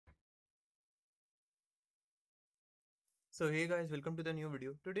So hey guys, welcome to the new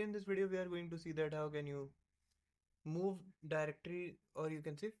video. Today in this video we are going to see that how can you move directory uh,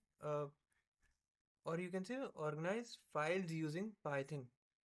 or you can say organize files using Python.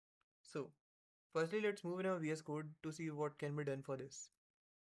 So firstly let's move in our VS Code to see what can be done for this.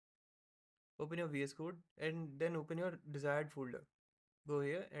 Open your VS Code and then open your desired folder. Go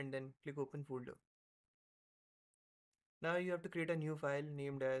here and then click open folder. Now you have to create a new file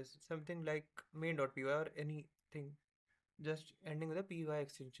named as something like main.py or anything just ending with a py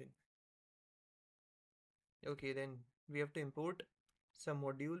extension. Okay, then we have to import some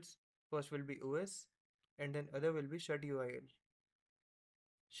modules. First will be OS and then other will be shutil.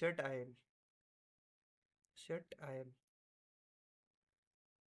 Shutil. Shutil.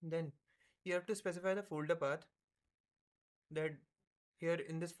 Then you have to specify the folder path that here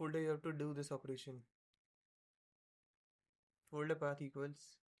in this folder you have to do this operation. Folder path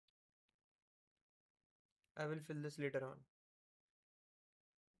equals, I will fill this later on.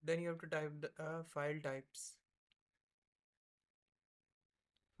 Then you have to type the file types.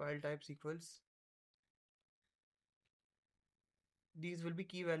 File types equals, these will be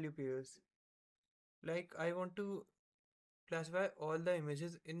key value pairs. Like I want to classify all the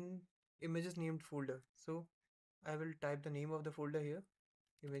images in images named folder. So I will type the name of the folder here,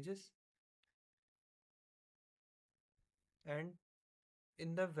 images, and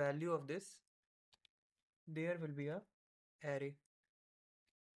in the value of this there will be a array.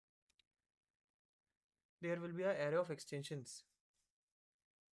 There will be a array of extensions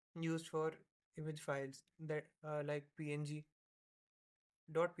used for image files that like png,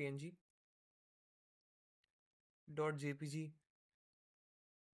 .png, .jpg,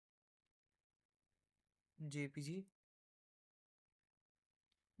 jpg,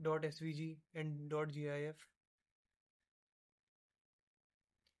 .svg, and .gif,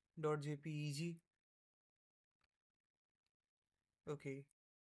 .jpeg. Okay,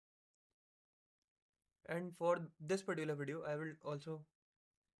 and for this particular video I will also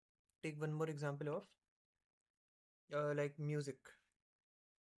take one more example of like music.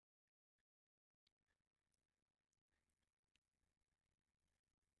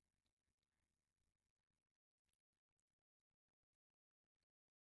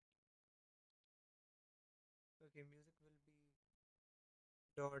 Okay, music will be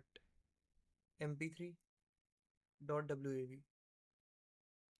dot mp3, .wav.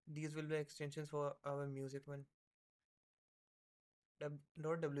 These will be extensions for our music one.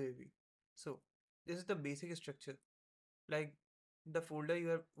 .wav. So this is the basic structure. Like the folder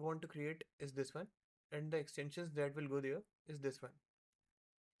you want to create is this one, and the extensions that will go there is this one.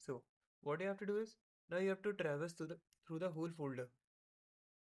 So what you have to do is now you have to traverse through the whole folder.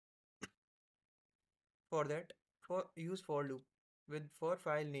 For that, for use for loop with for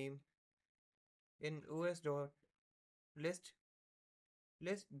file name in os dot list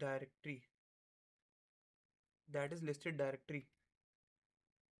directory, that is listed directory,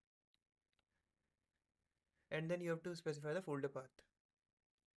 and then you have to specify the folder path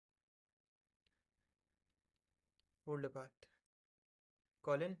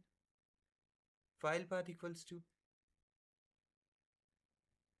colon file path equals to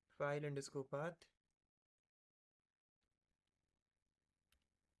file underscore path,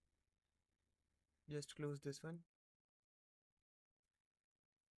 just close this one,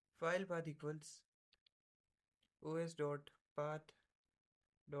 file path equals os dot path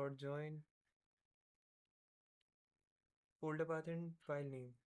dot join folder path and file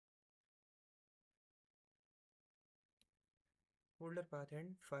name, folder path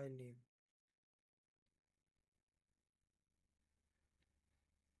and file name.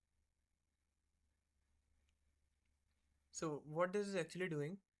 So what this is actually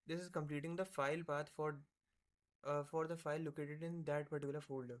doing, this is completing the file path for the file located in that particular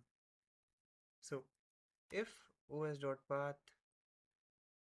folder. So if os.path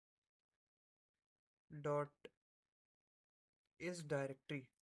dot is directory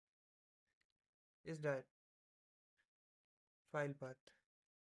is that file path,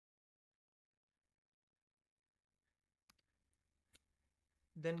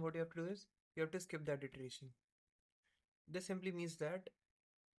 then what you have to do is you have to skip that iteration. This simply means that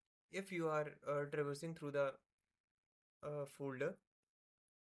if you are traversing through the folder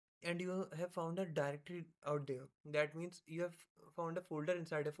and you have found a directory out there, that means you have found a folder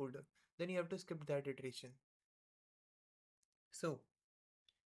inside a folder, then you have to skip that iteration. So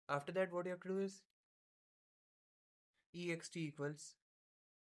after that what you have to do is ext equals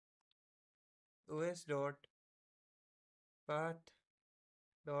os dot path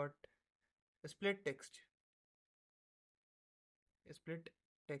dot split text,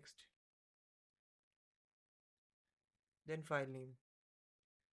 then file name,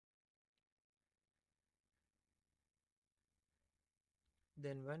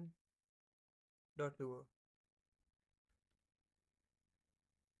 then 1.lower.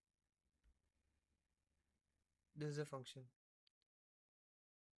 This is a function.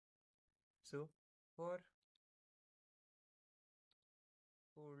 So for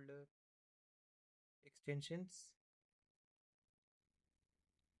folder extensions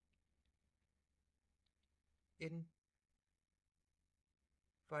in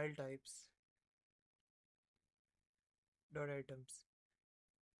file types dot items,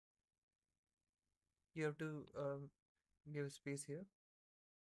 you have to give space here.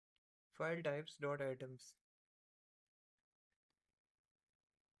 File types dot items.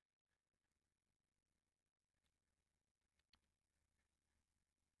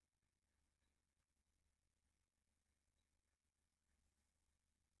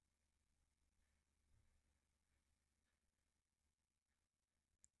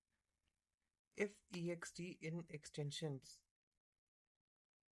 If ext in extensions,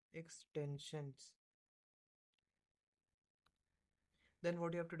 then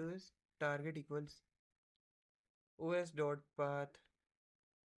what you have to do is target equals os dot path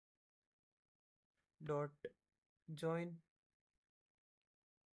dot join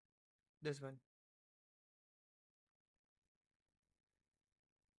this one.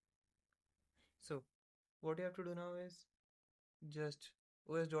 So what you have to do now is just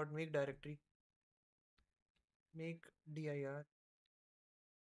os dot make directory, make dir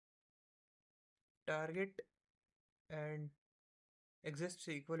target and exists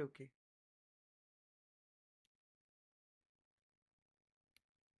equal okay.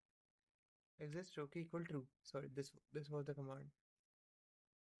 Exists okay equal true. Sorry, this was the command.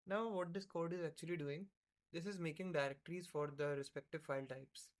 Now what this code is actually doing, this is making directories for the respective file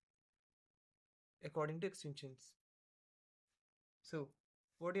types according to extensions. So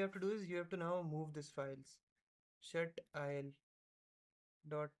what you have to do is you have to now move these files. Shutil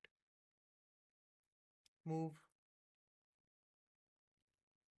dot move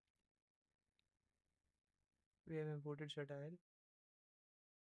we have imported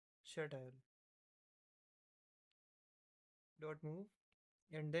shutil dot move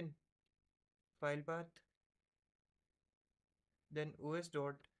and then file path, then os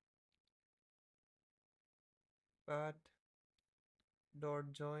dot path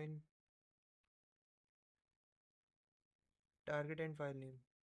dot join target and file name.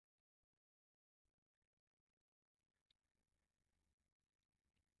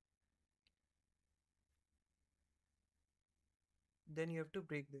 Then you have to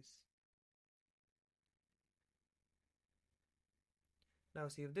break this. Now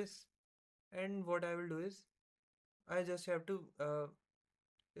save this, and what I will do is I just have to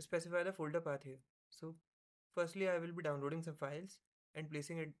specify the folder path here. So firstly I will be downloading some files and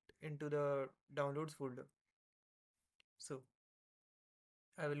placing it into the downloads folder. So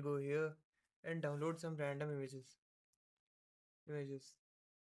I will go here and download some random images.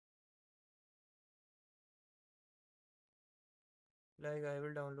 Like I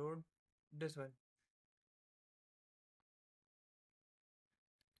will download this one.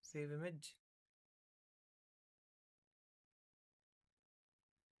 Save image.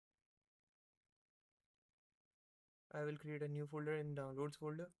 I will create a new folder in downloads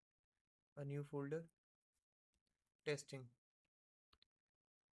folder. A new folder. Testing.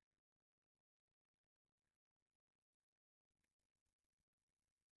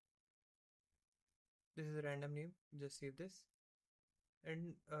 This is a random name. Just save this.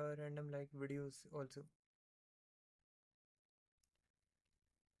 And random like videos also.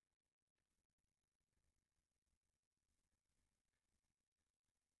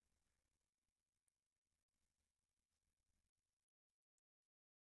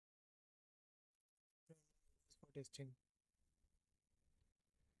 For testing.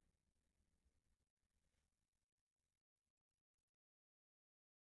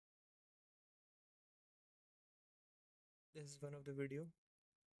 This is one of the video.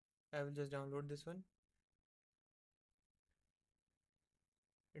 I will just download this one.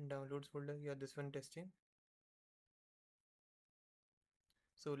 In downloads folder, yeah, this one testing.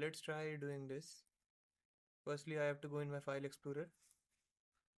 So let's try doing this. Firstly, I have to go in my file explorer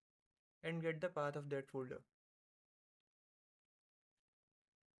and get the path of that folder.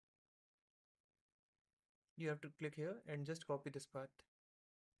 You have to click here and just copy this path.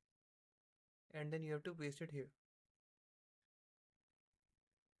 And then you have to paste it here.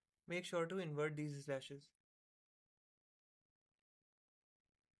 Make sure to invert these slashes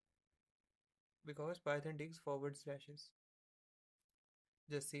because Python takes forward slashes.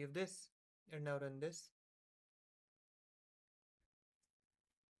 Just save this and now run this.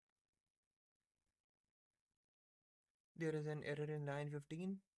 There is an error in line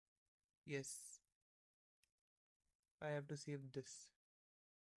 15. Yes, I have to save this.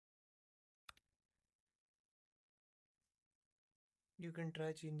 You can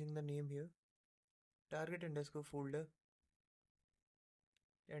try changing the name here. Target underscore folder,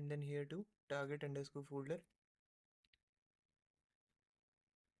 and then here to target underscore folder,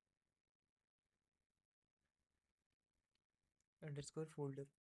 underscore folder,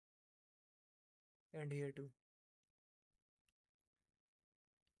 and here too.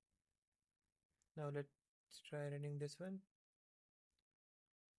 Now let's try running this one.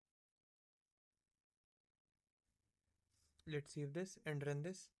 Let's save this and run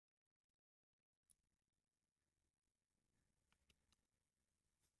this.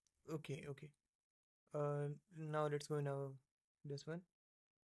 Okay. Now let's go now this one.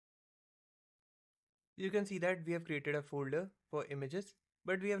 You can see that we have created a folder for images,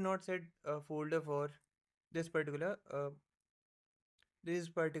 but we have not set a folder for this particular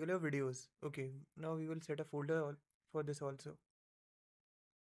videos. Okay, now we will set a folder for this also.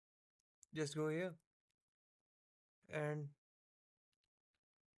 Just go here and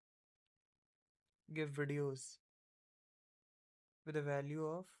give videos with a value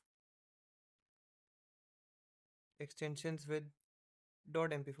of extensions with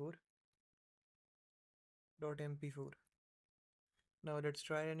 .mp4. Now let's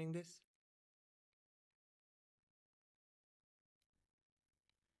try running this.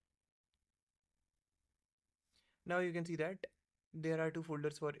 Now you can see that there are two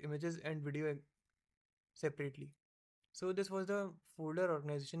folders for images and video separately. So this was the folder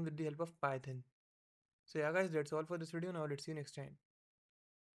organization with the help of Python. So yeah guys, that's all for this video. Now let's see you next time.